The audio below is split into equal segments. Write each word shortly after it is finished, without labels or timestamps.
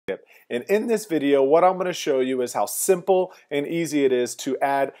And in this video, what I'm going to show you is how simple and easy it is to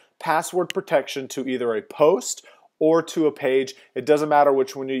add password protection to either a post or to a page. It doesn't matter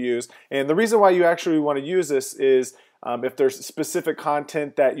which one you use. And the reason why you actually want to use this is if there's specific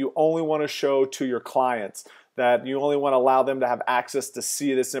content that you only want to show to your clients, that you only want to allow them to have access to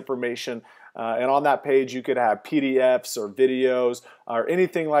see this information. And on that page, you could have PDFs or videos or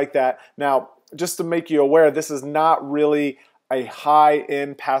anything like that. Now, just to make you aware, this is not really a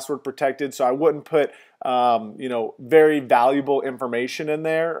high-end password protected, so I wouldn't put very valuable information in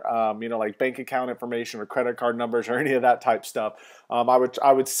there, like bank account information or credit card numbers or any of that type stuff.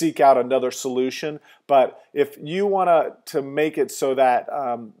 I would seek out another solution. But if you want to make it so that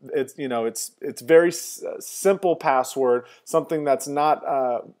it's very simple password, something that's not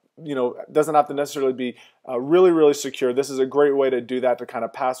doesn't have to necessarily be really secure. This is a great way to do that, to kind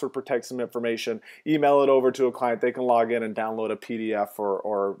of password protect some information, email it over to a client. They can log in and download a PDF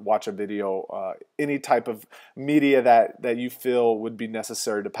or watch a video, any type of media that you feel would be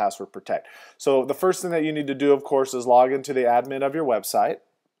necessary to password protect. So the first thing that you need to do, of course, is log into the admin of your website.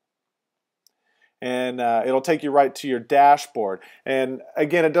 And it'll take you right to your dashboard. And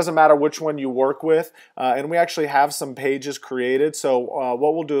again, it doesn't matter which one you work with. And we actually have some pages created. So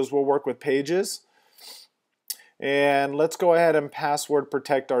what we'll do is we'll work with pages. And let's go ahead and password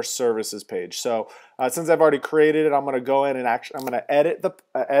protect our services page. So since I've already created it, I'm going to go in and I'm going to edit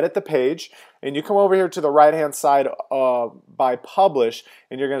the page. And you come over here to the right-hand side by publish,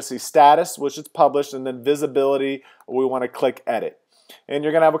 and you're going to see status, which is published, and then visibility. We want to click edit. And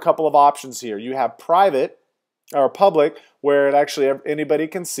you're going to have a couple of options here. You have private or public, where it actually anybody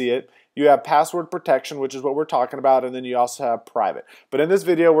can see it. You have password protection, which is what we're talking about, and then you also have private. But in this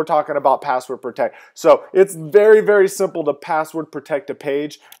video, we're talking about password protect. So it's very simple to password protect a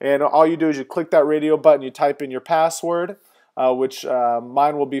page, and all you do is you click that radio button, you type in your password, which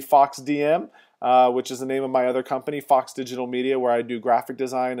mine will be FoxDM. Which is the name of my other company, Fox Digital Media, where I do graphic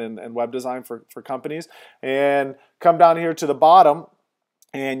design and web design for companies. And come down here to the bottom,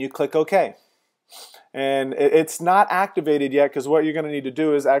 and you click OK. And it's not activated yet, because what you're going to need to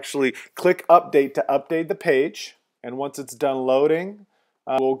do is actually click update to update the page. And once it's done loading,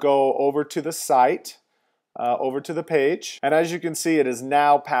 we'll go over to the site, over to the page. And as you can see, it is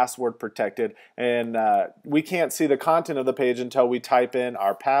now password protected. And we can't see the content of the page until we type in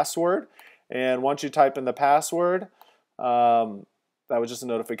our password. And once you type in the password, that was just a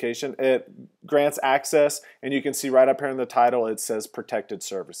notification, it grants access, and you can see right up here in the title it says protected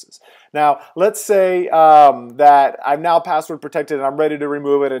services. Now let's say that I'm now password protected and I'm ready to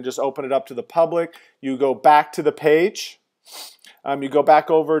remove it and just open it up to the public. You go back to the page, you go back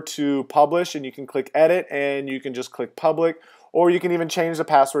over to publish, and you can click edit, and you can just click public. Or you can even change the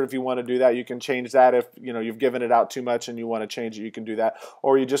password if you want to do that. You can change that if you've given it out too much and you want to change it, you can do that.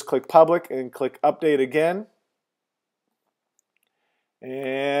 Or you just click public and click update again.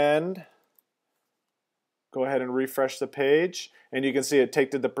 And go ahead and refresh the page, and you can see it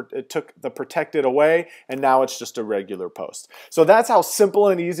took the protected away, and now it's just a regular post. So that's how simple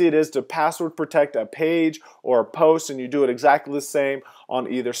and easy it is to password protect a page or a post, and you do it exactly the same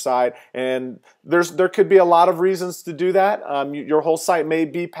on either side. And there could be a lot of reasons to do that. Your whole site may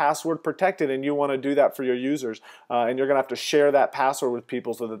be password protected, and you want to do that for your users, and you're going to have to share that password with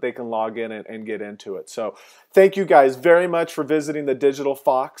people so that they can log in and get into it. So thank you guys very much for visiting the Digital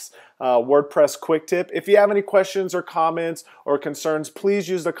Fox WordPress quick tip. If you have any questions or comments or concerns, please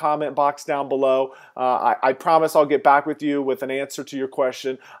use the comment box down below. I promise I'll get back with you with an answer to your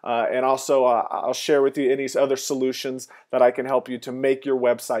question, and also I'll share with you any other solutions that I can help you to make your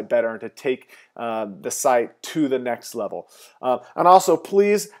website better and to take the site to the next level. And also,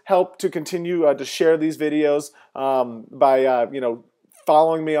 please help to continue to share these videos by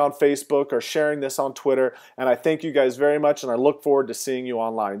following me on Facebook or sharing this on Twitter. And I thank you guys very much, and I look forward to seeing you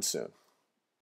online soon.